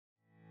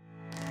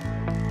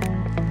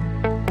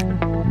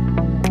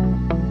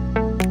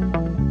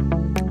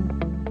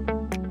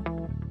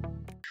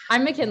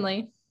I'm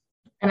McKinley.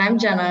 And I'm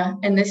Jenna,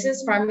 and this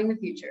is Farming the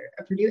Future,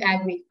 a Purdue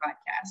Ag Week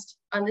podcast.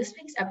 On this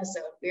week's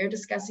episode, we are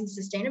discussing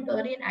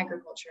sustainability in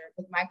agriculture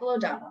with Michael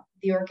O'Donnell,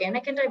 the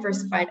organic and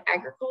diversified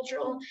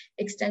agricultural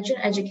extension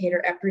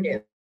educator at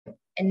Purdue,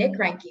 and Nick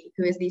Reinke,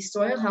 who is the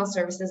Soil Health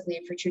Services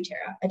lead for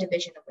Truterra, a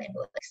division of Land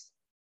O'Lakes.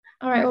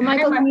 All right, well,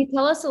 Michael, can you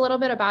tell us a little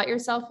bit about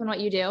yourself and what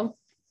you do?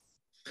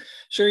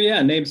 Sure,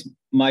 yeah. Name's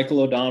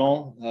Michael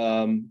O'Donnell.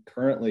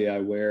 Currently, I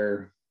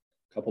wear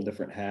a couple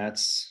different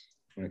hats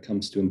when it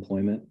comes to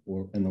employment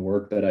and the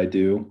work that I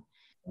do.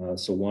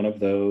 So one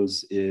of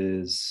those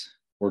is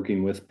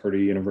working with Purdue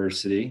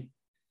University.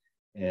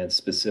 And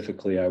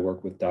specifically, I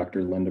work with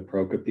Dr. Linda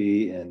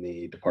Prokopi in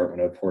the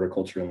Department of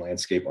Horticulture and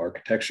Landscape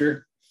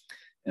Architecture.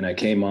 And I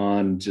came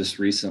on just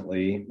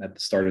recently at the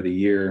start of the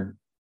year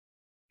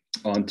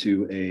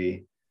onto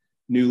a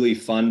newly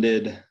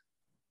funded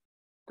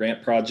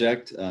grant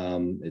project.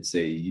 It's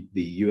the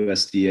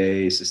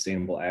USDA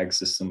Sustainable Ag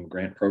System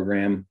Grant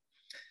Program.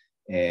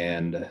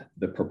 And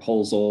the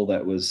proposal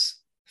that was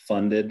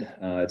funded,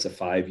 it's a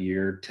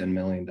 5-year, $10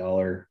 million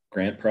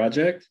grant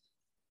project,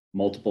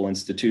 multiple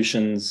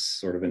institutions,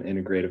 sort of an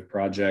integrative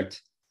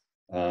project.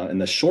 And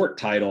the short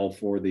title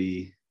for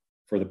the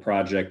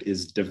project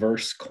is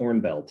Diverse Corn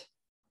Belt.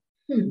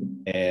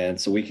 And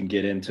so we can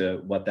get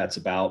into what that's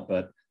about,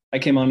 but I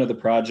came onto the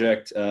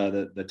project.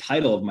 The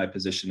title of my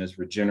position is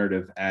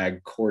Regenerative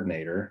Agriculture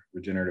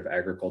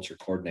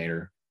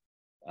Coordinator.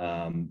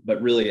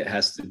 But really it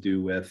has to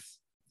do with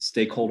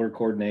stakeholder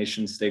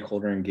coordination,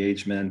 stakeholder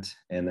engagement,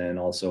 and then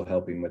also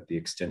helping with the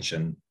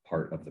extension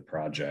part of the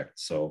project.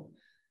 So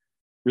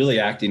really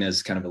acting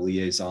as kind of a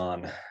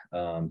liaison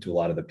to a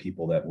lot of the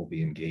people that will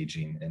be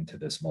engaging into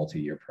this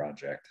multi-year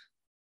project.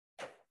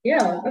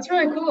 Yeah, that's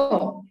really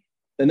cool.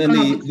 And then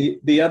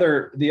the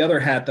other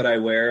hat that I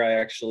wear,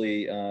 I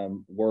actually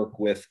work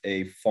with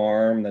a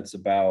farm that's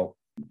about,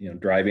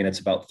 it's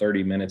about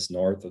 30 minutes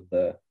north of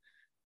the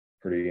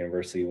Purdue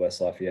University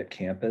West Lafayette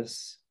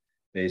campus,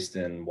 based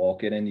in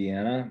Wolcott,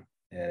 Indiana.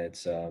 And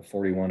it's a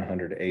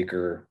 4,100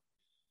 acre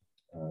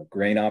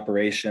grain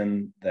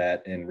operation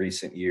that in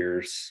recent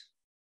years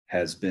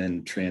has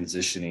been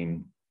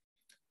transitioning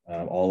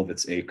all of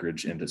its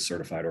acreage into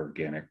certified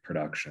organic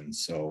production.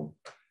 So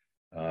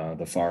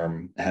the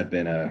farm had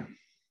been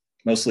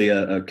mostly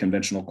a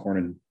conventional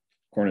corn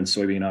and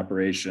soybean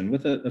operation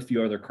with a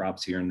few other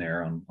crops here and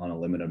there on a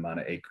limited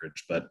amount of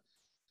acreage. But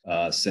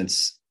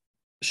since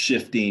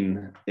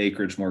shifting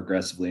acreage more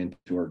aggressively into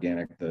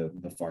organic,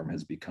 the farm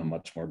has become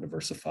much more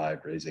diversified,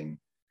 raising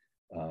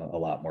a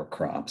lot more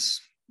crops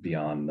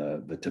beyond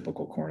the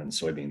typical corn and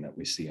soybean that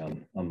we see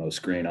on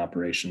most grain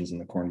operations in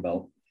the Corn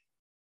Belt.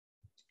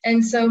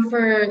 And so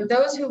for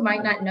those who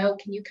might not know,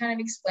 can you kind of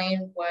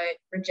explain what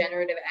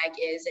regenerative ag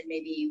is and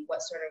maybe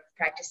what sort of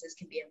practices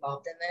can be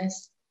involved in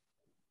this?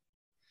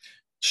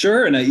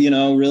 Sure. And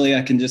really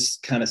I can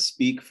just kind of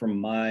speak from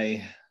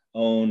my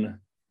own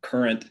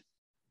current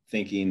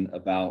thinking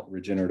about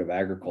regenerative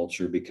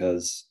agriculture,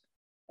 because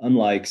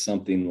unlike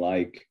something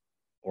like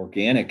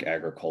organic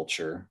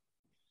agriculture,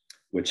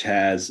 which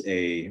has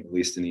at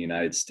least in the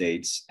United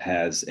States,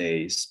 has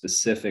a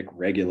specific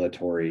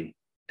regulatory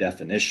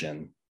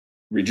definition,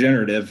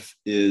 regenerative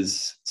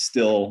is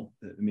still,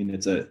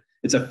 it's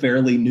a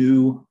fairly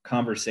new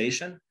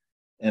conversation,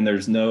 and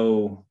there's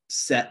no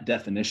set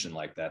definition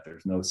like that.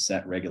 There's no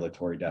set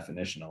regulatory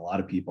definition. A lot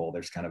of people,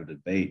 there's kind of a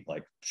debate,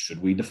 like,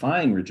 should we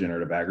define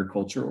regenerative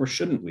agriculture or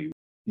shouldn't we?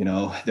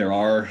 There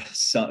are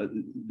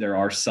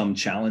some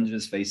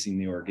challenges facing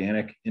the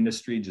organic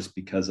industry just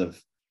because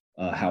of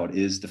how it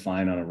is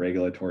defined on a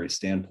regulatory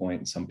standpoint.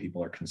 And some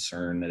people are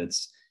concerned that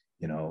it's,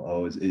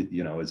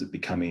 is it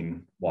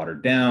becoming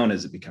watered down?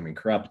 Is it becoming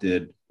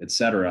corrupted, et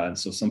cetera? And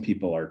so some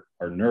people are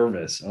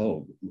nervous.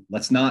 Oh,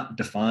 let's not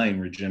define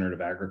regenerative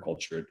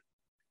agriculture.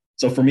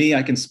 So for me,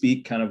 I can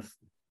speak kind of,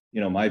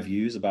 my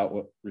views about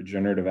what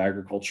regenerative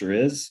agriculture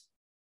is.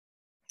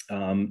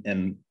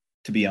 And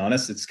to be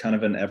honest, it's kind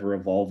of an ever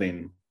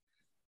evolving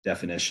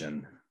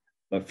definition.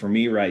 But for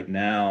me right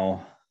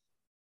now,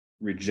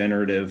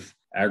 regenerative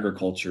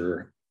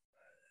agriculture,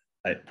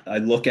 I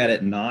look at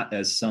it not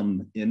as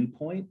some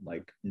endpoint,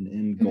 like an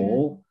end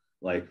goal,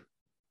 like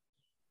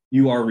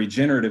you are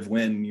regenerative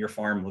when your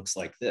farm looks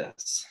like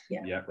this.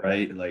 Yeah,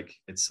 right? Like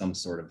it's some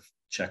sort of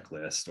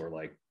checklist or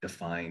like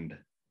defined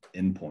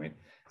endpoint.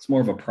 It's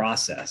more of a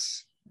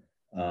process.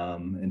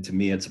 And to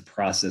me, it's a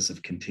process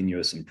of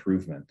continuous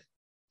improvement.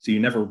 So you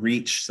never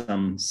reach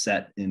some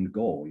set end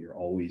goal. You're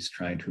always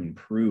trying to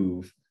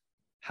improve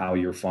how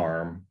your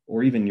farm,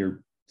 or even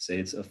say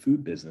it's a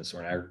food business or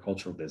an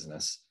agricultural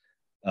business,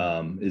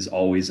 is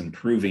always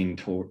improving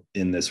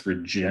in this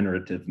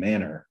regenerative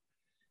manner.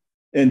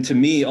 And to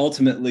me,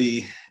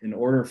 ultimately, in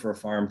order for a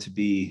farm to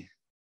be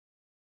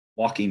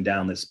walking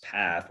down this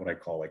path, what I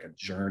call like a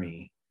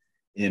journey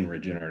in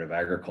regenerative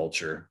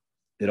agriculture,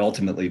 it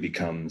ultimately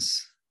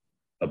becomes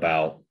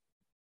about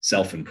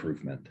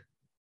self-improvement.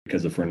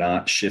 Because if we're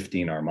not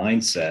shifting our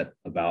mindset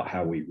about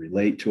how we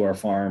relate to our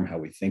farm, how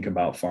we think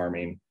about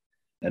farming,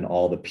 and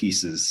all the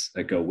pieces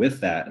that go with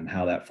that, and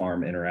how that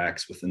farm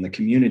interacts within the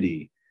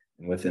community,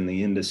 and within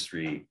the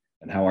industry,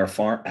 and how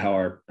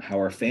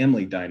our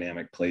family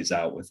dynamic plays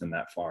out within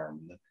that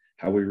farm,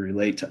 how we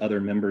relate to other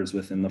members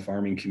within the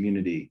farming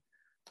community,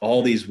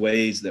 all these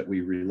ways that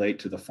we relate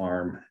to the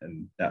farm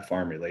and that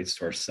farm relates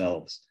to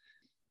ourselves.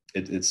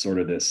 It's sort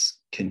of this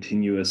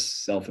continuous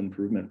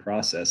self-improvement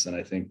process. And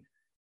I think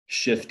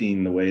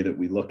shifting the way that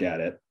we look at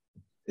it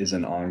is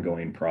an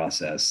ongoing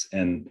process.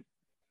 And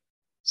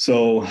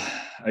so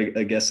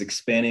I guess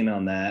expanding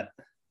on that,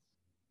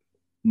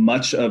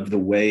 much of the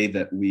way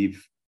that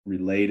we've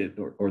related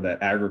or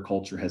that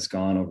agriculture has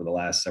gone over the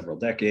last several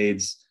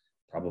decades,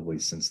 probably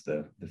since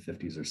the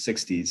 50s or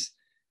 60s,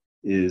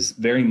 is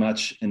very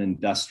much an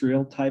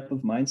industrial type of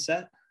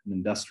mindset, an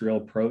industrial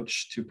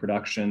approach to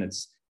production.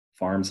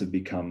 Farms have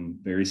become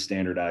very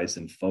standardized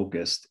and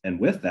focused, and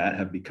with that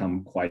have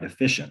become quite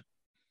efficient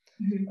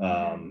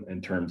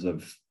in terms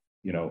of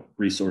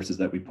resources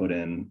that we put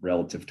in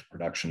relative to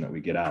production that we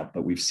get out.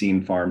 But we've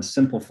seen farms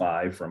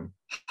simplify from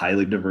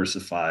highly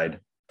diversified,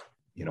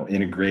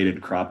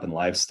 integrated crop and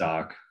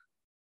livestock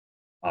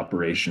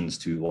operations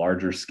to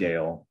larger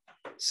scale,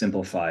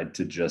 simplified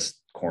to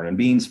just corn and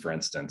beans, for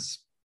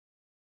instance.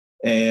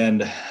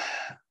 And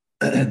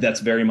that's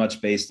very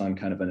much based on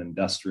kind of an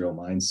industrial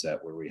mindset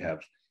where we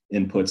have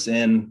inputs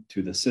in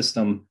to the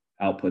system,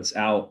 outputs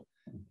out,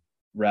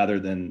 rather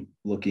than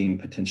looking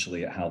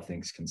potentially at how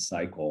things can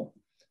cycle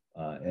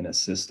in a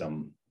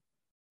system.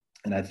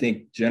 And I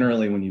think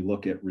generally when you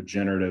look at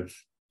regenerative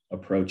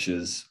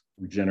approaches,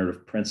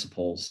 regenerative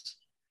principles,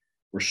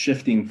 we're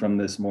shifting from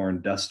this more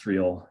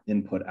industrial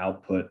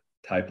input-output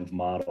type of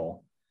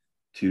model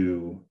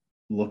to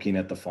looking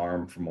at the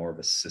farm from more of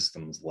a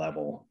systems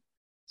level.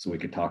 So we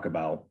could talk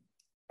about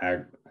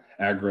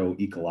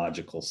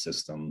agroecological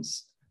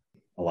systems.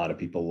 A lot of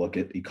people look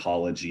at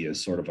ecology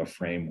as sort of a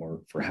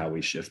framework for how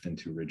we shift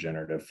into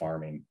regenerative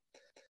farming.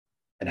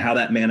 And how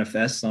that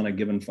manifests on a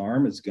given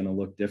farm is going to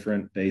look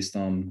different based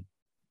on,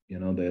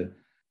 the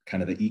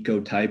kind of the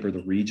ecotype or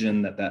the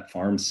region that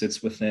farm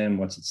sits within.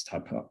 What's its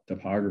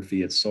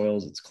topography, its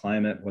soils, its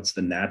climate? What's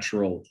the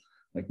natural,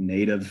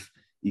 native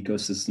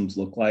ecosystems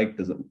look like?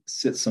 Does it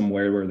sit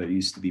somewhere where there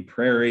used to be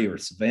prairie or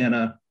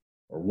savanna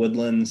or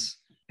woodlands?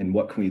 And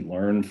what can we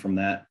learn from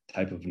that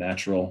type of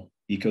natural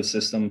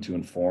ecosystem to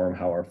inform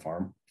how our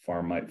farm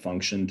might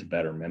function to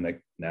better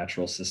mimic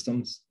natural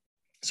systems?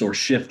 So we're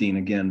shifting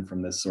again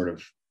from this sort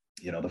of,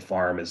 the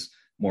farm is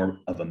more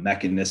of a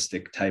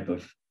mechanistic type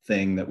of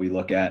thing that we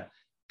look at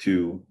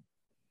to,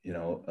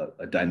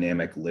 a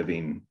dynamic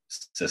living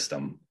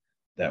system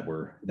that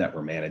we're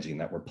managing,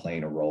 that we're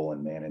playing a role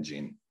in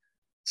managing.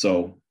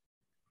 So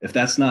if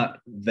that's not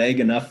vague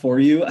enough for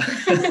you,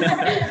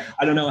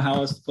 I don't know how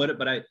else to put it,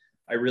 but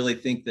I really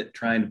think that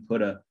trying to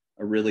put a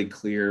really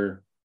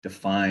clear,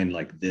 defined,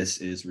 this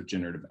is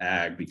regenerative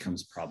ag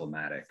becomes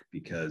problematic,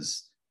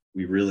 because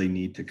we really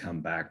need to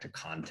come back to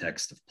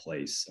context of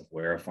place, of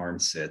where a farm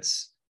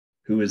sits,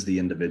 who is the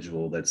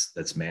individual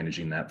that's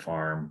managing that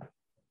farm,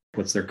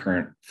 what's their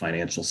current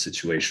financial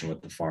situation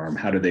with the farm,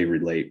 how do they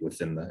relate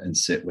and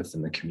sit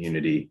within the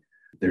community.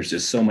 There's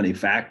just so many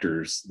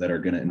factors that are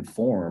going to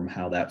inform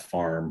how that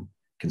farm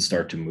can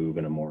start to move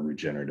in a more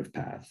regenerative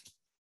path.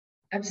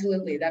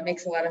 Absolutely. That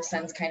makes a lot of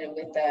sense, kind of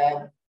with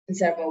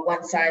instead of a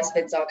one size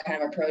fits all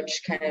kind of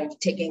approach, kind of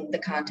taking the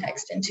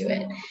context into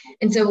it.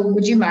 And so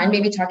would you mind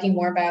maybe talking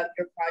more about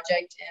your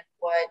project and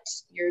what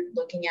you're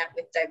looking at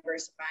with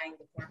diversifying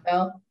the Corn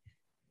Belt?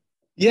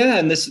 Yeah,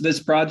 and this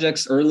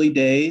project's early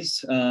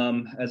days.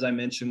 As I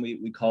mentioned,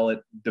 we call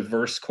it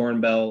Diverse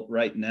Corn Belt.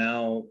 Right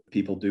now,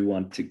 people do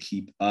want to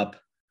keep up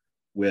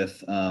with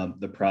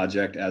the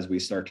project as we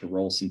start to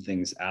roll some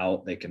things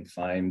out. They can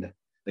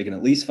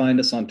at least find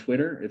us on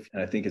Twitter.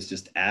 I think it's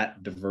just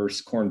at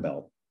Diverse Corn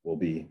Belt. We'll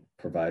be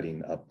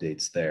providing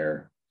updates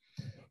there.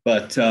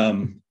 But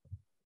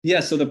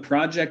yeah, so the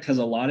project has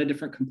a lot of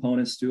different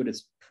components to it.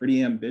 It's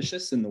pretty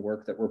ambitious in the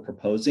work that we're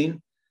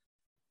proposing.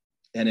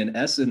 And in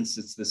essence,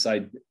 it's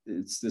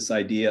this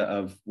idea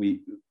of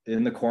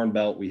in the Corn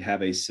Belt, we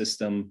have a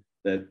system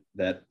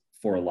that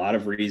for a lot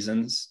of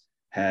reasons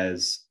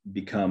has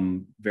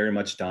become very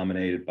much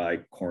dominated by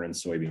corn and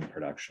soybean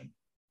production.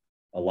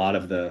 A lot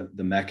of the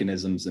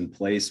mechanisms in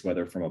place,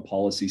 whether from a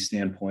policy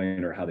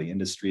standpoint or how the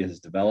industry has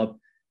developed,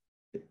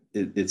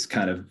 it's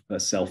kind of a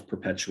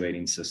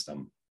self-perpetuating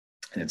system.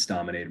 And it's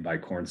dominated by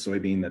corn,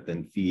 soybean that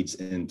then feeds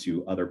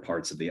into other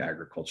parts of the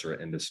agriculture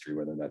industry,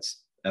 whether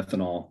that's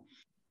ethanol,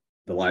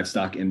 the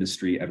livestock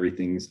industry,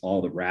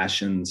 all the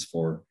rations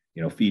for,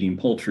 feeding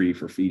poultry,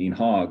 for feeding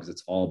hogs,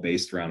 it's all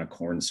based around a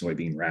corn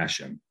soybean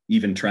ration.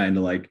 Even trying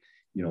to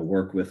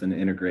work with an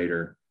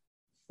integrator,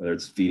 whether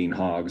it's feeding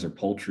hogs or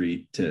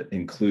poultry, to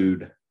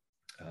include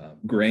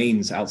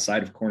grains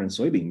outside of corn and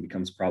soybean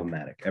becomes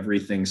problematic.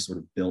 Everything's sort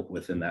of built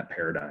within that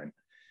paradigm.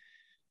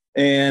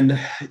 And,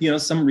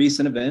 some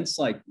recent events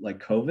like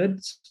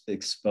COVID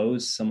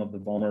exposed some of the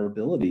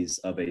vulnerabilities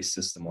of a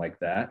system like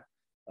that,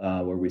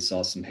 where we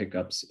saw some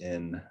hiccups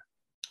in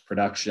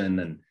production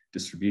and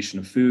distribution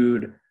of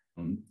food.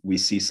 We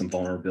see some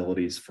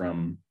vulnerabilities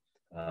from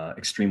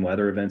extreme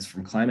weather events,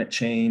 from climate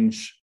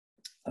change,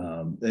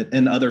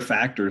 and other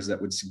factors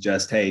that would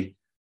suggest, hey,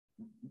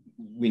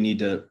 we need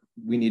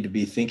to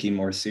be thinking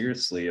more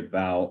seriously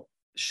about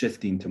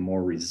shifting to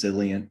more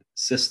resilient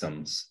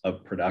systems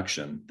of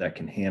production that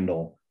can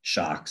handle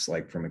shocks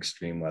like from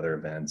extreme weather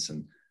events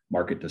and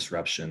market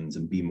disruptions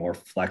and be more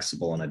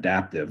flexible and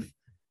adaptive.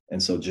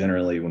 And so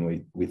generally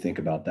when we think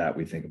about that,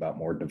 we think about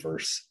more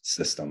diverse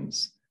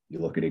systems. You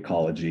look at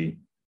ecology,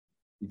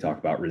 you talk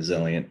about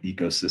resilient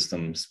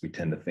ecosystems, we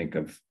tend to think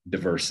of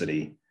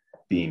diversity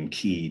being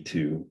key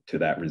to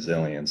that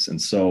resilience.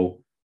 And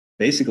so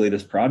basically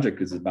this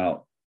project is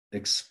about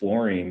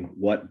exploring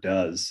what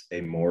does a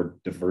more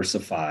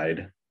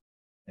diversified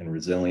and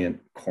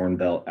resilient Corn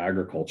Belt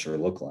agriculture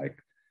look like.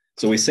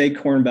 So we say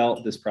Corn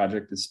Belt, this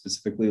project is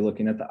specifically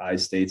looking at the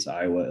I-states,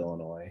 Iowa,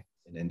 Illinois,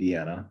 and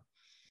Indiana.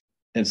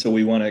 And so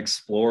we want to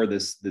explore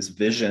this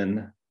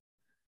vision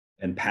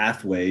and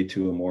pathway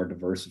to a more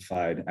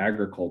diversified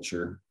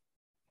agriculture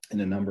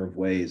in a number of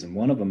ways. And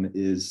one of them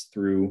is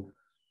through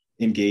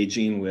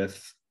engaging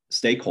with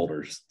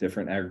stakeholders,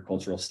 different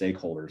agricultural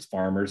stakeholders,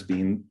 farmers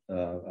being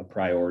a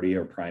priority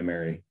or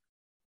primary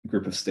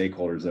group of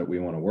stakeholders that we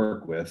want to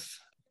work with,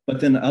 but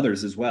then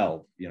others as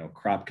well,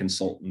 crop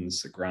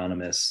consultants,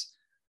 agronomists,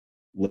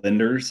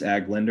 lenders,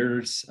 ag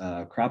lenders,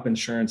 crop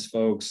insurance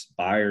folks,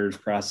 buyers,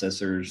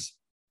 processors,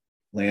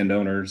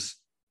 landowners,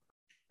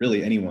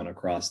 really anyone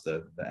across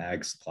the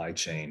ag supply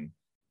chain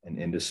and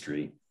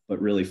industry,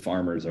 but really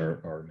farmers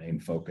are our main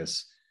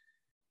focus.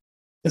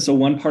 And so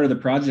one part of the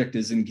project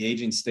is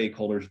engaging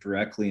stakeholders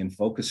directly in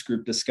focus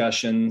group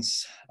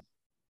discussions,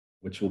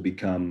 which will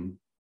become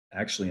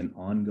actually an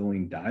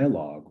ongoing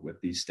dialogue with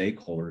these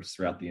stakeholders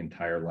throughout the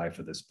entire life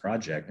of this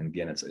project. And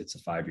again, it's a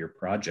 5-year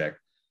project.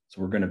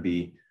 So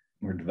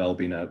we're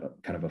developing a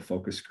kind of a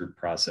focus group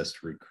process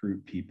to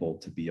recruit people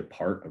to be a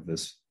part of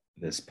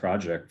this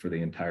project for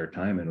the entire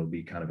time. And it'll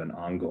be kind of an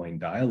ongoing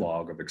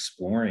dialogue of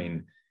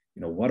exploring,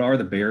 what are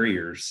the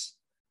barriers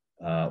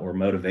or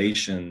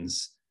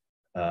motivations,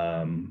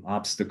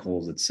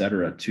 obstacles, et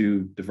cetera,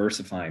 to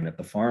diversifying at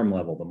the farm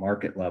level, the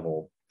market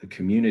level, the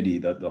community,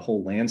 the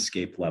whole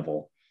landscape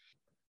level.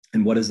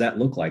 And what does that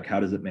look like?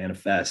 How does it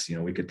manifest?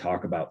 We could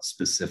talk about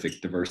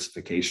specific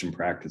diversification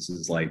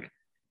practices like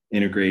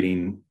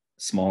integrating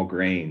small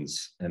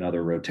grains and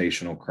other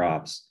rotational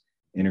crops,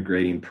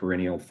 integrating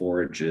perennial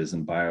forages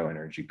and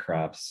bioenergy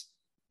crops,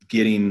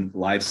 getting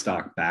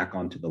livestock back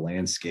onto the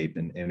landscape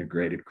and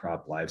integrated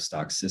crop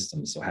livestock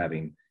systems. So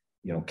having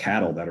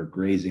cattle that are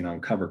grazing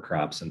on cover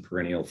crops and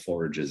perennial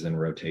forages in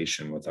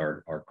rotation with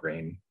our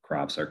grain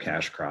crops, our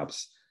cash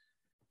crops,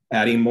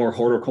 adding more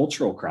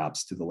horticultural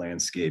crops to the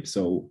landscape.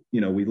 So,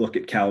 we look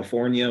at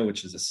California,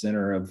 which is a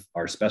center of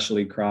our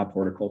specialty crop,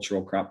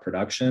 horticultural crop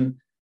production.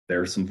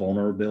 There are some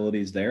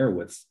vulnerabilities there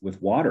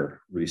with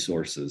water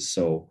resources.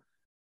 So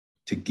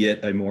to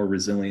get a more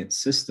resilient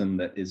system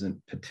that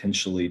isn't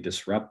potentially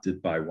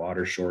disrupted by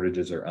water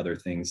shortages or other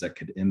things that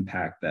could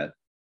impact that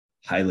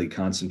highly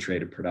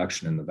concentrated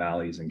production in the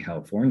valleys in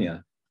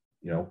California,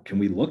 can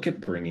we look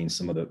at bringing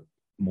some of the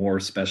more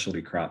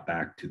specialty crop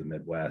back to the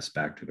Midwest,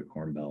 back to the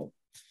Corn Belt?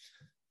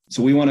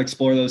 So we want to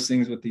explore those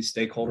things with these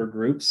stakeholder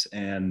groups.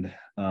 And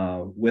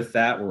with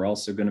that, we're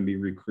also going to be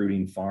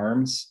recruiting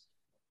farms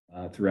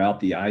throughout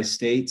the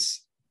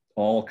I-states,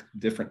 all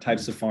different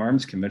types of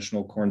farms,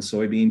 conventional corn,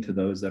 soybean, to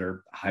those that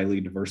are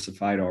highly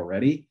diversified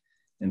already,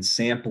 and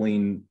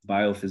sampling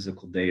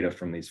biophysical data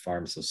from these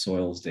farms. So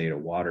soils data,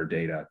 water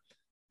data,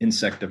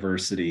 insect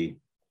diversity,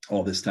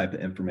 all this type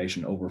of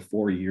information over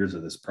 4 years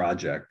of this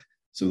project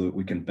so that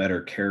we can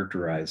better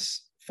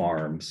characterize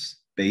farms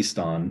based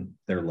on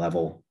their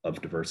level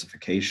of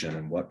diversification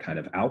and what kind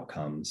of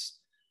outcomes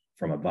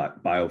from a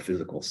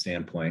biophysical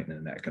standpoint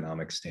and an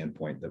economic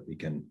standpoint that we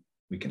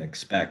can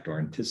expect or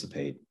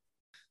anticipate.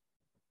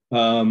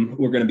 We're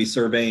going to be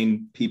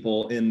surveying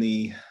people in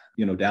the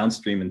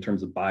downstream in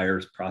terms of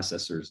buyers,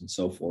 processors, and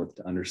so forth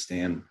to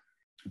understand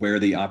where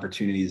the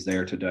opportunities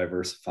there to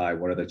diversify,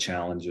 what are the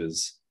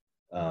challenges,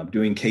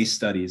 doing case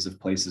studies of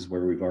places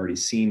where we've already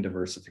seen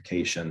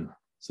diversification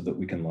so that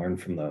we can learn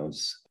from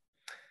those.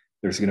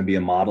 There's going to be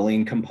a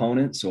modeling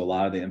component. So a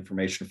lot of the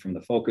information from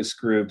the focus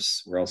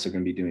groups, we're also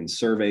going to be doing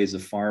surveys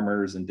of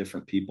farmers and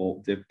different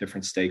people,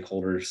 different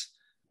stakeholders.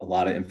 A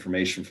lot of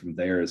information from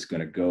there is going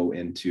to go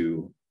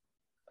into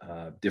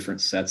different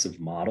sets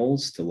of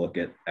models to look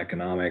at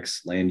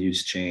economics, land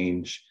use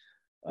change,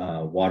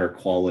 water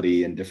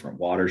quality in different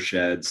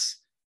watersheds,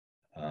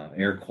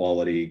 air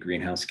quality,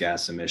 greenhouse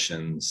gas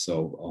emissions.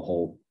 So a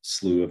whole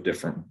slew of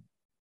different,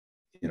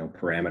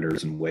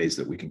 parameters and ways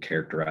that we can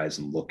characterize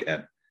and look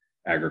at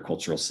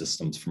agricultural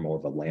systems from more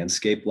of a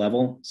landscape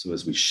level. So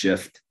as we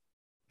shift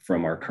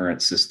from our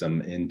current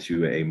system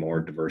into a more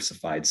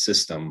diversified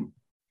system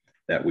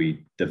that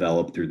we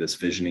develop through this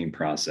visioning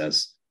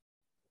process,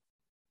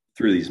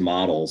 through these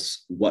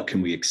models, what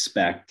can we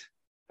expect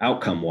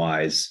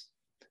outcome-wise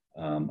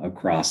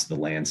across the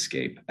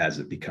landscape as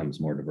it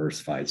becomes more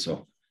diversified?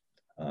 So,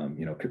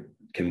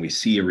 can we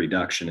see a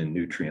reduction in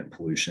nutrient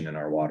pollution in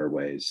our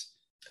waterways,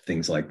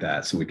 things like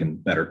that, so we can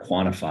better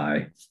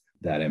quantify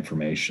that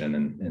information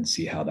and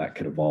see how that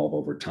could evolve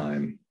over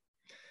time.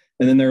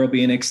 And then there will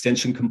be an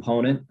extension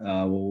component.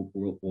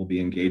 We'll be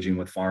engaging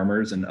with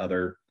farmers and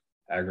other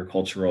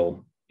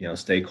agricultural,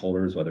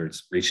 stakeholders, whether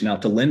it's reaching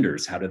out to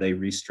lenders. How do they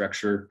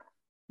restructure,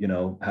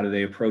 how do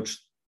they approach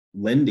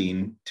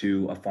lending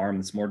to a farm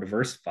that's more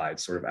diversified,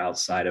 sort of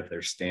outside of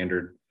their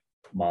standard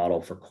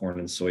model for corn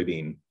and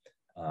soybean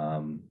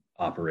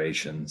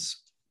operations.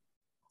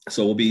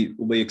 So we'll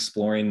be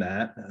exploring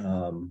that.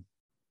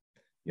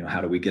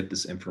 How do we get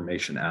this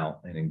information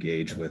out and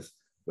engage with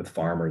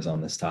farmers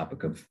on this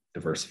topic of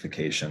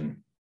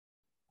diversification?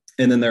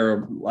 And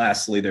then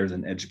lastly, there's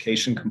an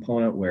education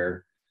component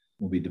where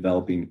we'll be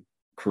developing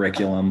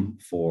curriculum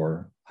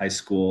for high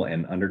school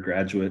and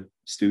undergraduate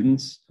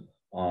students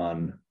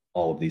on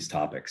all of these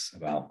topics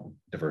about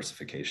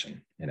diversification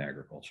in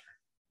agriculture.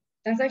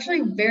 That's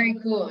actually very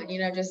cool.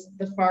 Just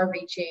the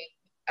far-reaching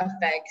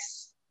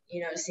effects,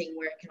 seeing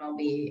where it can all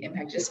be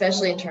impacted,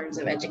 especially in terms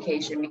of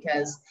education,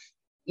 because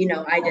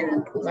I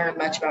didn't learn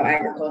much about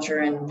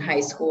agriculture in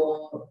high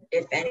school,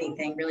 if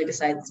anything, really,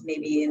 besides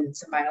maybe in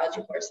some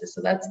biology courses.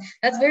 So that's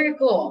very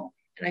cool.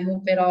 And I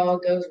hope it all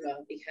goes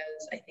well,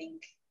 because I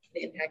think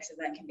the impacts of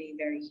that can be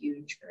very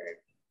huge for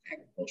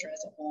agriculture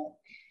as a whole.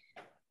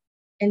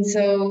 And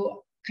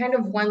so kind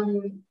of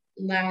one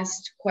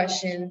last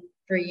question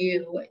for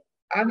you.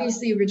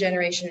 Obviously,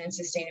 regeneration and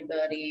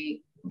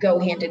sustainability go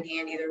hand in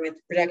hand, either with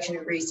reduction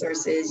of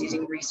resources,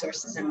 using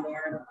resources in a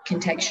more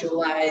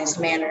contextualized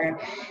manner.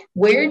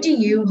 Where do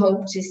you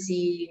hope to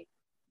see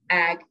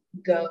ag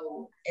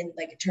go in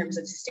terms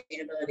of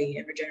sustainability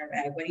and regenerative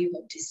ag? What do you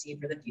hope to see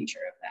for the future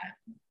of that?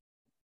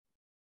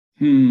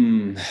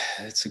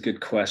 That's a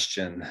good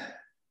question.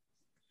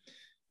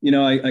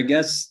 I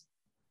guess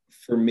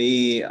for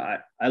me,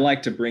 I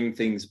like to bring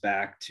things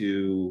back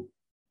to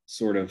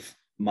sort of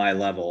my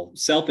level,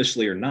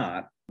 selfishly or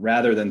not,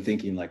 rather than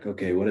thinking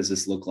okay, what does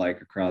this look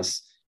like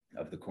across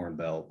of the Corn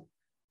Belt?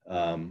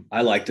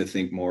 I like to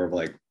think more of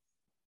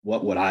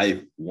what would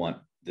I want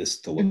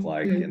this to look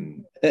like?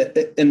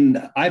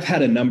 And I've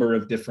had a number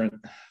of different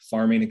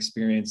farming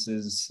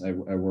experiences. I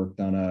worked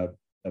on a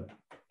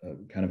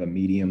kind of a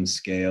medium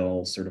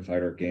scale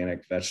certified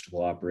organic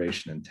vegetable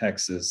operation in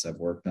Texas. I've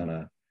worked on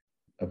a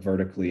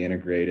vertically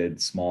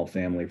integrated small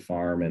family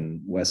farm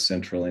in West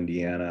Central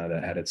Indiana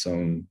that had its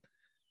own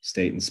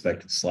state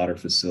inspected slaughter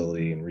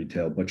facility and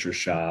retail butcher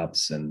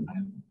shops, and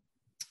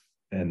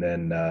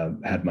then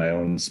had my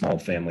own small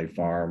family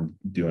farm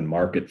doing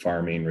market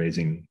farming,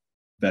 raising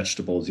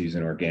vegetables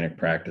using organic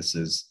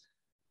practices.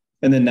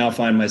 And then now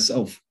find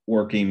myself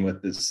working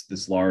with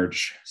this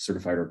large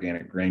certified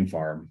organic grain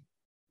farm.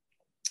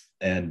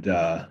 And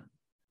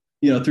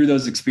through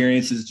those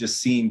experiences, just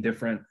seeing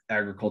different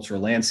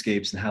agricultural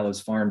landscapes and how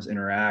those farms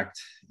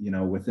interact,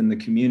 within the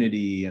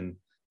community, and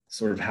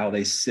sort of how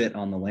they sit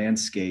on the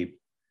landscape.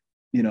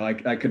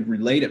 I could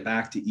relate it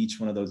back to each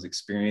one of those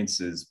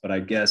experiences, but I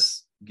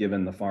guess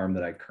given the farm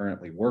that I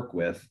currently work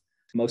with,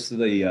 most of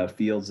the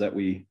fields that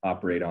we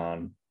operate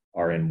on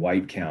are in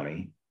White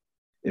County.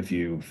 If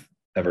you've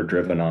ever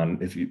driven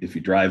if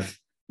you drive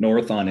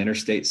north on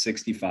Interstate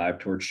 65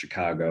 towards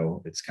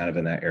Chicago, it's kind of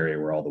in that area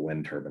where all the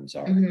wind turbines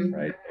are,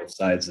 right? Both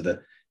sides of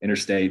the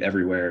interstate,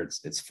 everywhere,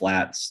 it's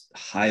flat, it's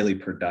highly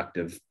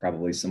productive,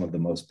 probably some of the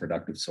most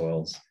productive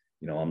soils,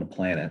 on the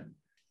planet.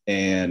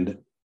 And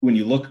when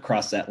you look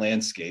across that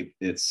landscape,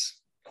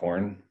 it's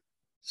corn,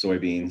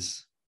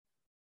 soybeans,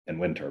 and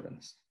wind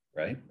turbines,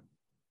 right?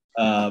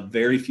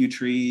 Very few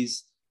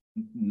trees,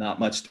 not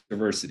much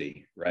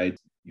diversity, right?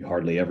 You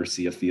hardly ever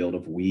see a field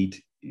of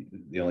wheat.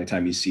 The only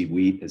time you see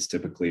wheat is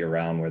typically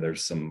around where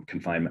there's some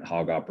confinement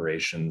hog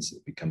operations.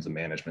 It becomes a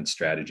management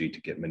strategy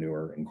to get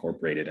manure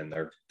incorporated in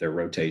their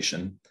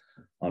rotation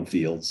on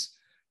fields.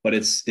 But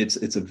it's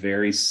a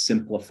very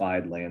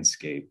simplified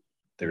landscape.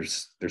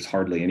 There's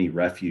hardly any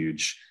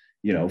refuge,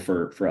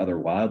 for other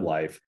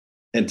wildlife.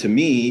 And to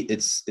me,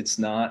 it's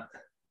not,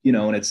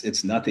 and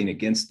it's nothing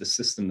against the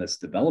system that's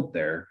developed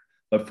there.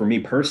 But for me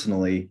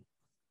personally,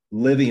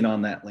 living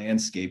on that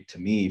landscape to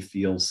me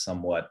feels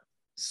somewhat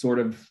sort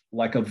of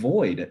like a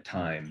void at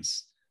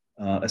times,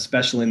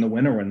 especially in the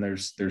winter when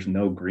there's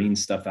no green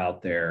stuff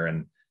out there,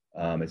 and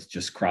it's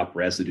just crop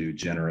residue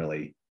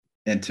generally.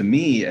 And to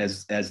me,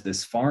 as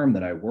this farm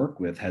that I work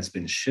with has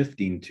been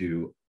shifting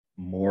to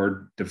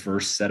more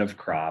diverse set of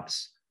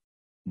crops,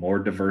 more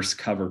diverse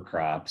cover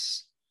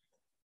crops,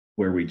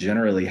 where we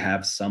generally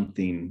have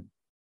something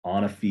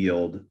on a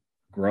field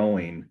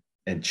growing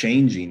and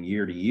changing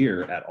year to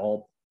year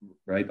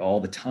all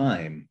the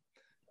time.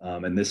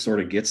 And this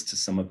sort of gets to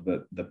some of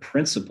the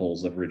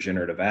principles of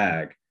regenerative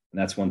ag. And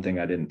that's one thing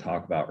I didn't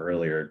talk about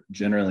earlier.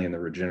 Generally in the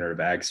regenerative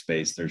ag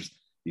space, there's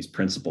these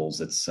principles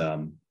that's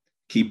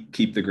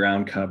keep the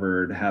ground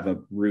covered, have a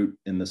root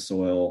in the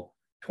soil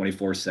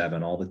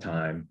 24/7 all the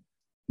time,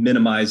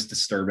 minimize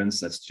disturbance.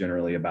 That's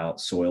generally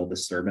about soil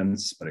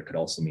disturbance, but it could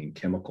also mean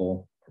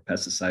chemical or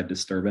pesticide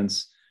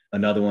disturbance.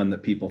 Another one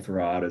that people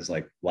throw out is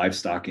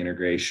livestock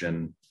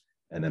integration,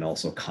 and then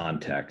also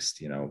context.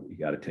 You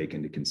got to take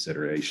into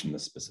consideration the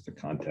specific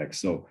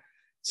context. So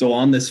So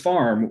on this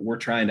farm, we're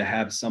trying to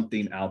have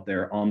something out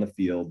there on the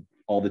field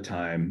all the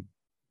time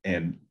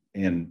and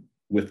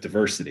with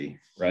diversity,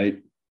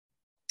 right?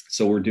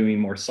 So we're doing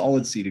more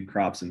solid seeded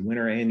crops and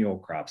winter annual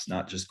crops,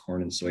 not just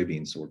corn and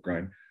soybeans. So we're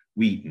growing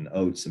wheat and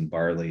oats and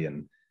barley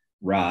and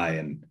rye,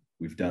 and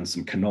we've done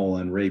some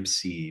canola and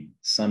rapeseed,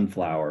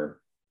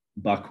 sunflower,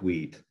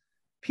 buckwheat,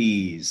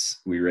 peas.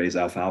 We raise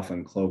alfalfa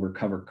and clover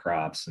cover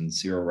crops and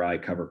cereal rye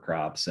cover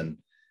crops. And,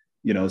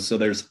 so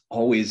there's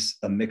always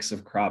a mix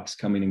of crops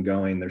coming and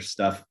going. There's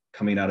stuff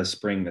coming out of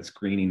spring that's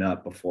greening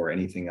up before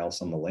anything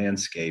else on the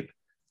landscape.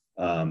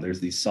 There's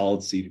these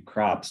solid seeded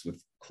crops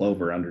with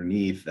clover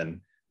underneath.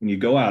 And when you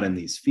go out in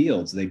these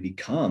fields, they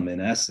become,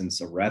 in essence,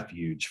 a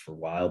refuge for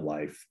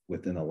wildlife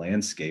within a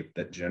landscape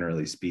that,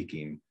 generally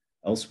speaking,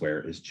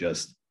 elsewhere is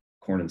just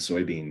corn and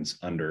soybeans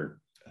under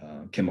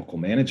chemical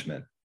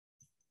management.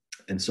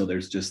 And so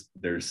there's just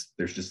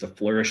a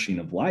flourishing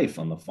of life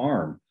on the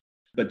farm.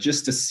 But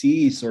just to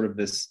see sort of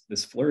this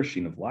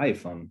flourishing of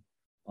life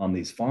on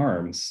these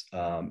farms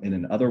in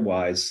an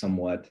otherwise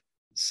somewhat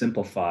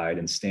simplified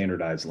and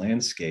standardized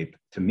landscape,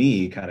 to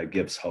me, kind of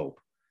gives hope.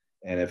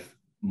 And if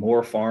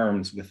more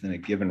farms within a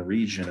given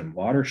region and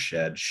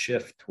watershed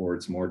shift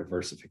towards more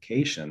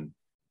diversification,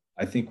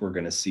 I think we're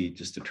going to see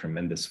just a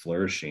tremendous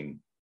flourishing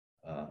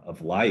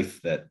of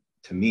life that,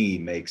 to me,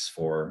 makes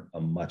for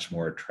a much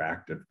more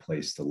attractive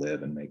place to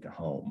live and make a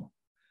home.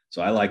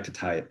 So I like to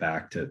tie it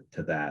back to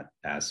that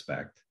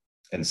aspect.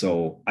 And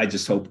so I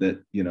just hope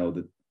that,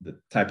 the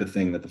type of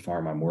thing that the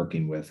farm I'm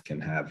working with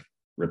can have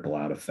ripple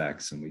out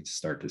effects, and we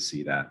start to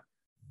see that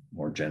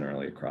more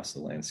generally across the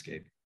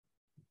landscape.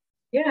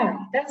 Yeah,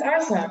 that's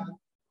awesome.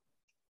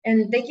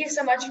 And thank you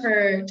so much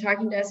for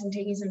talking to us and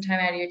taking some time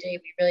out of your day.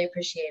 We really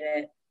appreciate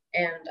it.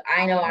 And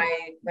I know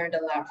I learned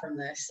a lot from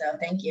this, so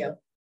thank you.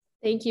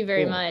 Thank you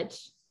very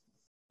much.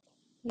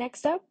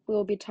 Next up,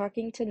 we'll be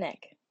talking to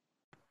Nick.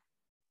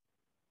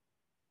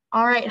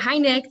 All right. Hi,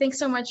 Nick. Thanks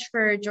so much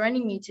for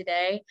joining me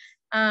today.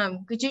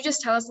 Could you just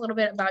tell us a little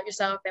bit about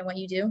yourself and what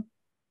you do?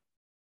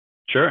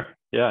 Sure.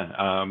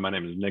 Yeah. My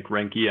name is Nick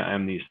Renke. I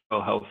am the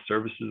Soil Health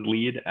Services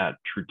Lead at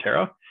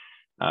Truterra.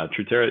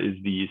 Truterra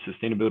is the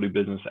sustainability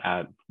business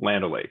at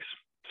Land O'Lakes.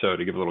 So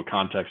to give a little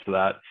context to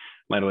that,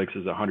 Land O'Lakes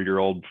is a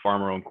 100-year-old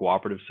farmer-owned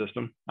cooperative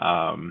system. A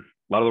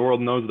lot of the world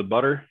knows the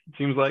butter, it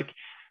seems like,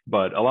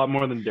 but a lot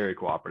more than dairy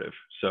cooperative.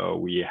 So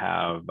we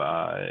have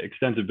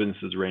extensive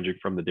businesses ranging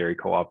from the dairy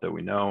co-op that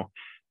we know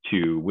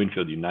to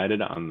Winfield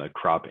United on the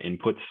crop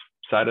inputs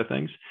side of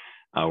things,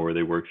 where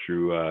they work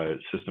through a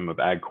system of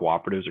ag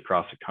cooperatives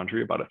across the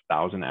country, about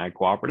 1,000 ag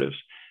cooperatives,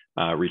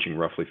 reaching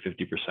roughly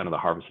 50% of the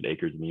harvested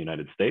acres in the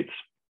United States.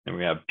 And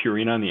we have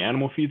Purina on the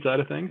animal feed side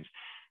of things.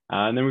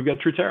 And then we've got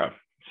Truterra.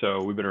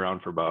 So we've been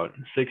around for about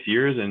 6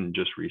 years and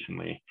just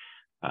recently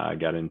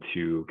got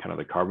into kind of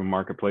the carbon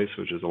marketplace,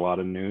 which is a lot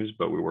of news,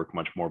 but we work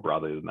much more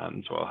broadly than that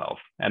in soil health.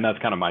 And that's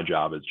kind of my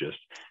job, is just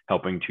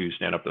helping to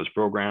stand up those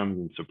programs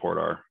and support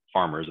our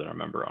farmers and our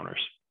member owners.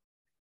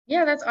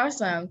 Yeah, that's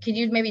awesome. Could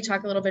you maybe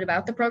talk a little bit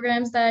about the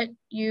programs that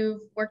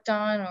you've worked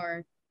on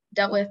or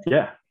dealt with?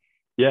 Yeah,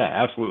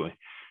 absolutely.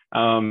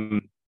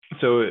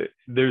 So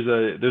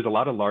there's a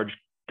lot of large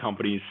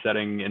companies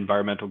setting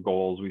environmental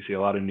goals. We see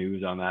a lot of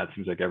news on that. It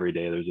seems like every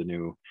day there's a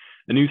new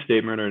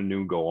statement or a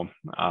new goal.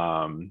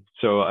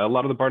 So a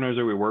lot of the partners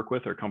that we work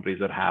with are companies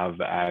that have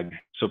ag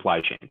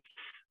supply chains,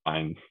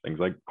 buying things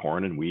like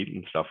corn and wheat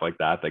and stuff like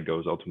that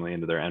goes ultimately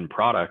into their end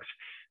products.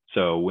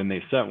 So when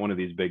they set one of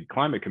these big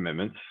climate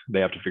commitments, they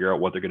have to figure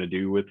out what they're going to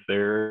do with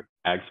their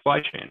ag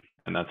supply chain.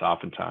 And that's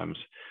oftentimes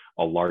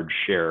a large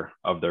share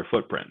of their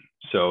footprint.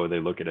 So they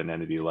look at an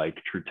entity like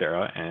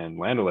Truterra and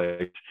Land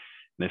O'Lakes,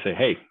 and they say,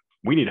 hey,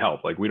 we need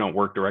help. Like, we don't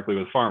work directly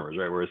with farmers,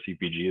 right? We're a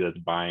CPG that's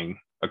buying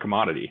a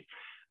commodity.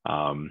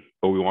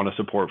 But we want to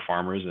support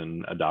farmers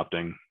in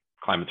adopting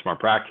climate smart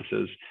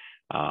practices,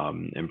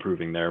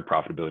 improving their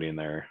profitability and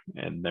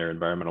their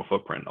environmental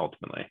footprint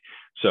ultimately.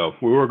 So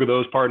we work with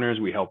those partners.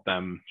 We help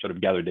them sort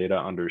of gather data,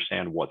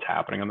 understand what's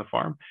happening on the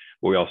farm.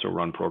 But we also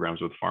run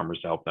programs with farmers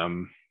to help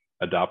them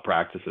adopt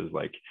practices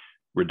like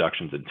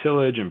reductions in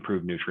tillage,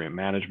 improve nutrient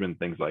management,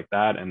 things like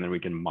that. And then we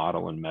can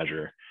model and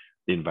measure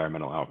the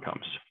environmental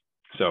outcomes.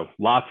 So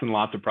lots and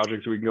lots of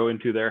projects we can go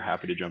into there.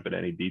 Happy to jump into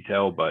any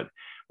detail, but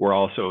we're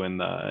also in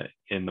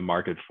the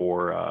market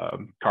for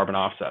carbon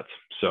offsets.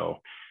 So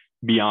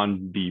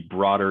beyond the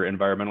broader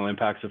environmental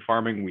impacts of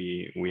farming,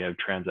 we have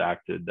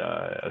transacted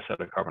a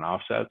set of carbon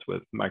offsets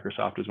with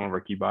Microsoft as one of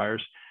our key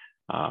buyers.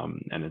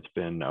 And it's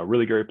been a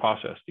really great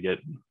process to get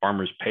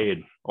farmers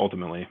paid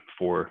ultimately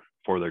for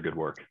their good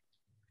work.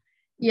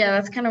 Yeah,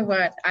 that's kind of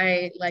what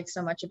I like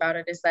so much about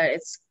it, is that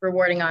it's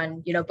rewarding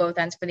on, both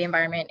ends, for the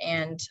environment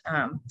and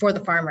for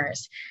the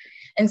farmers.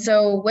 And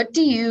so what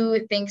do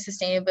you think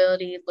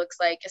sustainability looks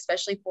like,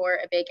 especially for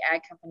a big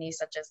ag company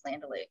such as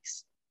Land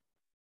O'Lakes?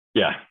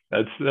 Yeah,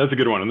 that's a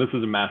good one. And this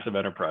is a massive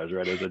enterprise,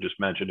 right? As I just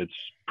mentioned, it's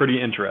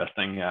pretty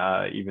interesting,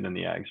 even in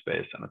the ag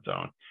space on its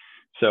own.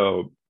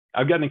 So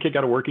I've gotten a kick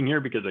out of working here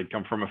because I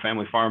come from a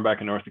family farm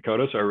back in North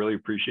Dakota. So I really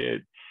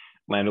appreciate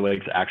Land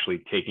O'Lakes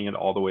actually taking it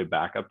all the way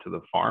back up to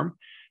the farm.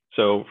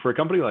 So for a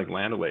company like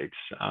Land O'Lakes,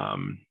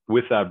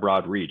 with that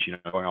broad reach,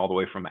 going all the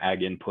way from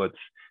ag inputs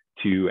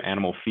to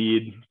animal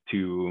feed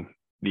to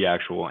the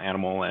actual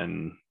animal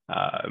and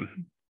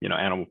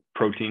animal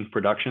protein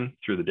production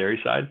through the dairy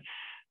side,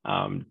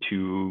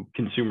 to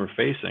consumer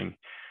facing,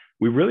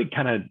 we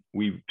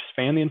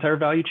span the entire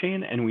value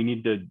chain, and we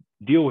need to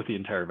deal with the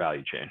entire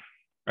value chain,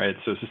 right?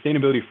 So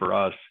sustainability for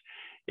us,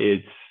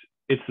 it's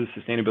the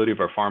sustainability of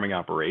our farming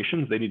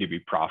operations. They need to be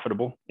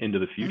profitable into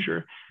the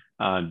future.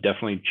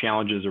 Definitely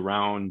challenges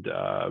around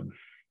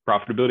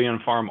profitability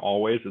on farm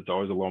always. It's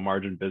always a low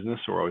margin business,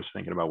 so we're always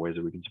thinking about ways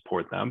that we can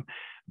support them,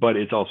 but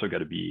it's also got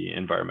to be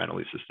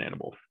environmentally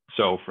sustainable.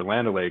 So for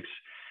Land O'Lakes,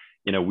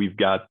 we've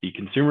got the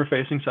consumer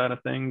facing side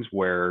of things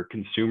where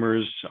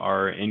consumers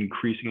are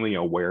increasingly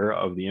aware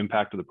of the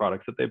impact of the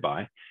products that they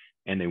buy,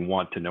 and they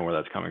want to know where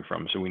that's coming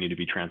from. So we need to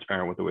be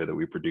transparent with the way that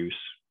we produce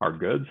our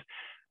goods,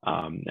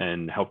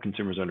 and help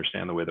consumers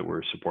understand the way that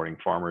we're supporting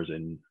farmers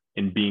in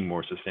being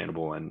more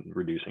sustainable and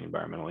reducing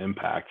environmental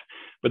impact.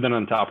 But then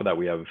on top of that,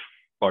 we have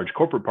large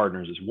corporate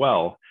partners as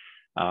well.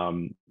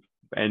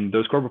 And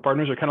those corporate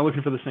partners are kind of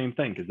looking for the same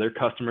thing, because their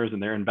customers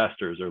and their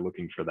investors are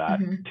looking for that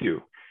too.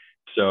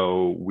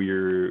 So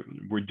we're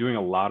doing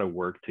a lot of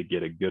work to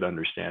get a good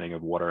understanding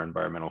of what our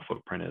environmental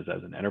footprint is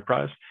as an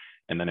enterprise,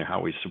 and then how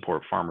we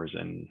support farmers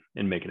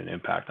in making an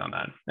impact on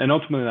that. And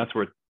ultimately, that's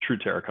where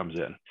TruTerra comes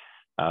in.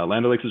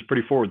 Land O'Lakes is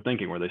pretty forward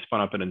thinking, where they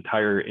spun up an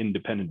entire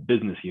independent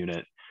business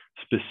unit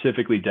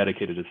specifically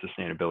dedicated to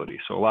sustainability.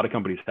 So a lot of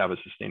companies have a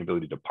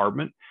sustainability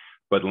department,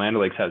 but Land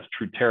O'Lakes has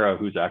TruTerra,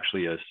 who's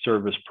actually a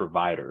service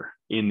provider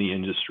in the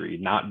industry,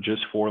 not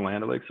just for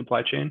Land O'Lakes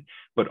supply chain,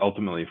 but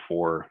ultimately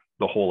for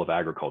the whole of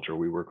agriculture.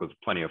 We work with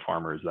plenty of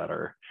farmers that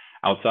are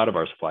outside of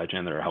our supply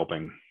chain that are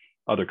helping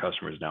other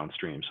customers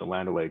downstream. So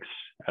Land O'Lakes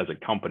as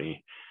a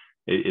company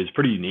is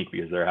pretty unique,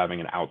 because they're having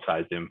an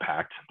outsized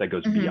impact that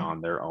goes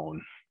beyond their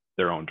own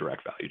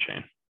direct value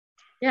chain.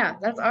 Yeah,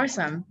 that's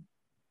awesome.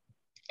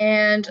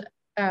 And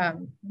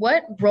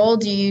what role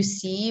do you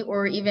see,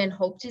 or even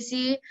hope to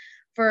see,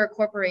 for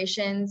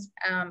corporations,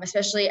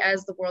 especially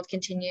as the world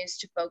continues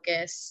to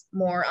focus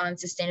more on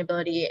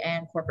sustainability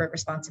and corporate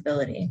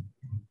responsibility?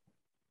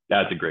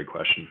 That's a great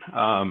question.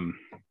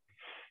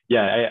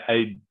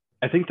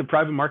 I think the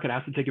private market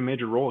has to take a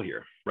major role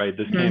here, right?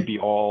 This can't be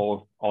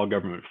all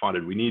government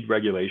funded. We need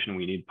regulation.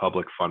 We need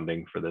public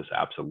funding for this.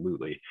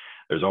 Absolutely.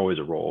 There's always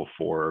a role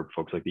for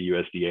folks like the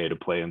USDA to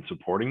play in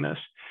supporting this.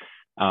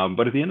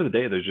 But at the end of the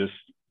day,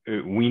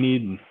 we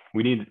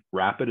need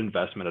rapid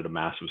investment at a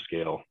massive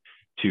scale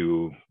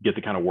to get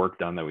the kind of work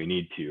done that we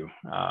need to,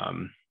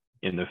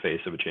 in the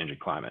face of a changing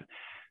climate.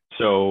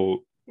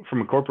 So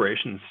from a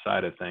corporation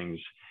side of things,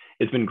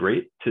 it's been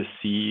great to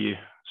see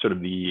sort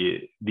of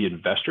the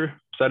investor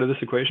side of this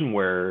equation,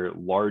 where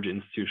large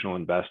institutional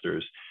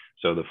investors,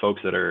 so the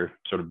folks that are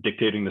sort of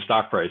dictating the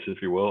stock price,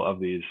 if you will, of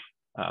these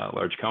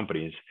large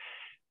companies,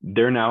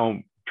 they're now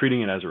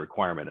treating it as a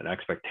requirement, an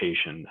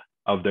expectation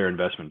of their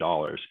investment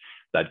dollars,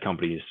 that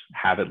companies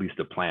have at least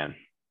a plan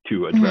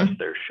to address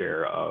their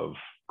share of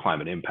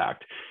climate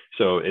impact.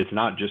 So it's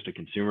not just a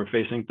consumer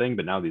facing thing,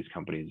 but now these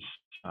companies,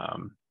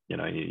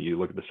 you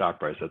look at the stock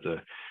price,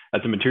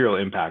 that's a material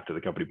impact to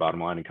the company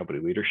bottom line and company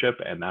leadership,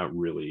 and that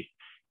really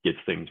gets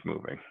things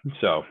moving.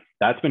 So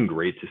that's been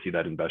great to see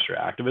that investor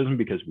activism,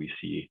 because we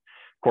see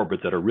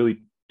corporates that are really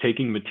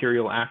taking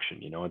material action.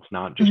 It's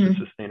not just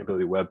a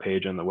sustainability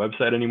webpage on the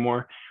website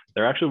anymore.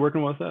 They're actually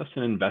working with us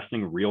and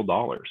investing real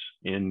dollars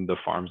in the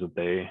farms that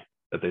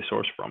they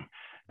source from.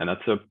 And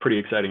that's a pretty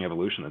exciting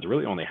evolution that's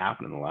really only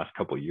happened in the last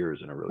couple of years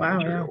in a really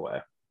material way.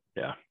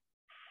 Yeah.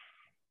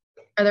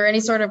 Are there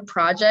any sort of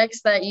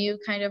projects that you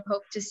kind of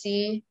hope to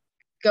see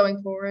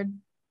going forward?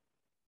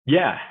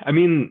 Yeah, I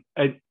mean,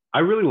 I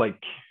really like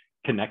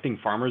connecting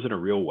farmers in a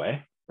real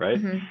way, right?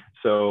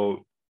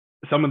 So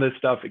some of this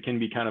stuff, it can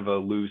be kind of a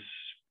loose,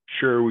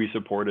 sure, we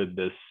supported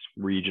this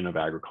region of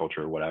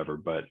agriculture or whatever,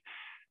 but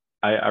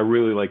I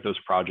really like those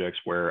projects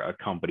where a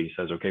company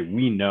says, okay,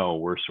 we know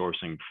we're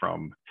sourcing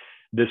from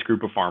this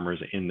group of farmers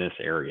in this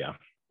area,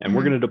 and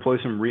we're going to deploy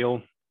some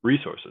real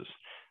resources.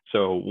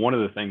 So one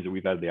of the things that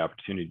we've had the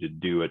opportunity to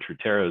do at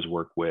TruTerra is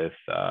work with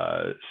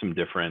some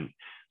different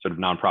sort of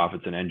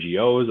nonprofits and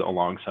NGOs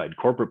alongside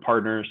corporate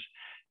partners,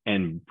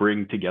 and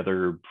bring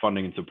together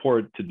funding and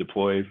support to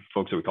deploy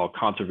folks that we call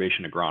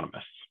conservation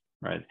agronomists,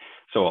 right?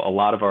 So a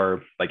lot of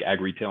our like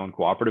ag retail and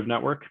cooperative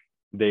network,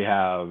 they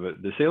have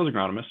the sales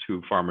agronomists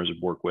who farmers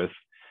work with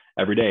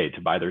every day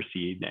to buy their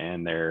seed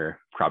and their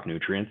crop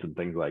nutrients and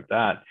things like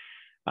that.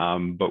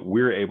 But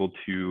we're able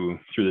to,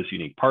 through this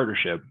unique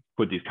partnership,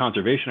 put these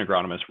conservation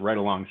agronomists right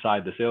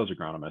alongside the sales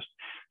agronomist.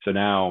 So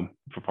now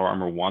if a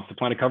farmer wants to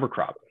plant a cover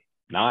crop,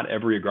 not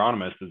every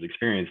agronomist is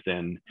experienced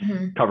in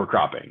cover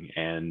cropping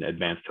and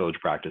advanced tillage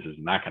practices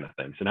and that kind of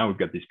thing. So now we've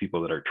got these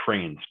people that are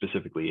trained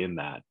specifically in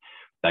that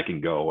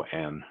can go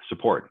and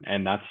support.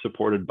 And that's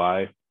supported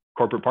by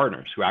corporate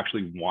partners who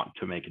actually want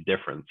to make a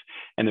difference.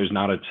 And there's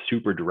not a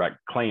super direct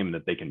claim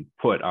that they can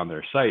put on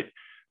their site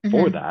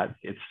for that.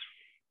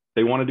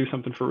 They want to do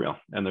something for real,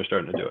 and they're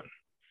starting to do it.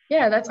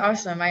 Yeah, that's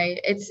awesome.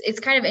 It's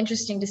kind of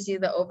interesting to see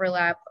the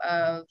overlap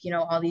of,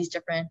 all these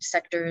different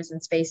sectors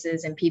and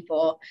spaces and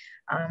people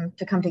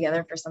to come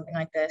together for something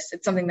like this.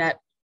 It's something that,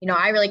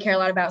 I really care a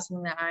lot about,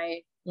 something that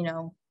I,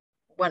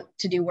 want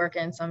to do work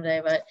in someday,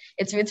 but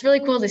it's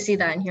really cool to see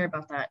that and hear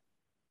about that.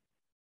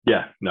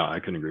 Yeah, no, I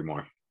couldn't agree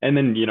more. And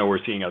then,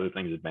 we're seeing other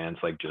things advance,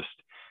 like just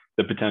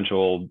the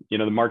potential, the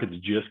market's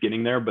just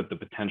getting there, but the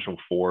potential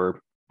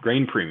for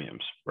grain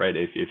premiums, right?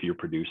 If you're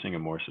producing a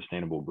more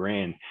sustainable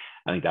grain,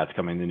 I think that's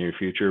coming in the near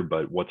future.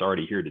 But what's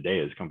already here today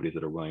is companies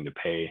that are willing to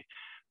pay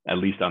at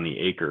least on the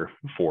acre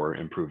for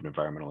improved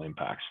environmental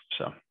impacts.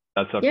 So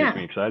that stuff gets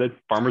me excited.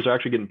 Farmers are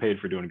actually getting paid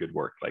for doing good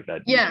work like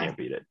that. You can't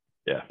beat it.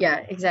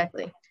 Yeah,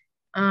 exactly.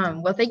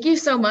 Well, thank you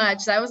so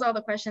much. That was all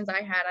the questions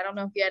I had. I don't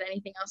know if you had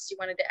anything else you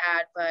wanted to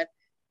add, but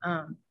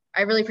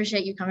I really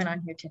appreciate you coming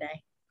on here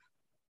today.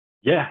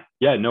 Yeah,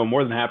 no,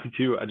 more than happy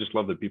to. I just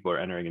love that people are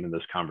entering into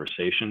this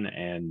conversation.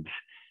 And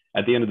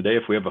at the end of the day,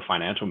 if we have a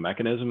financial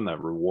mechanism that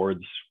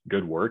rewards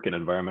good work and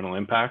environmental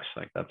impacts,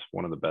 like that's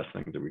one of the best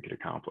things that we could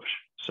accomplish.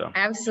 So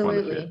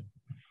absolutely.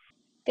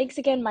 Thanks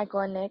again, Michael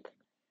and Nick.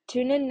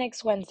 Tune in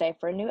next Wednesday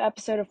for a new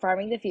episode of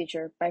Farming the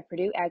Future by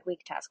Purdue Ag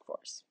Week Task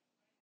Force.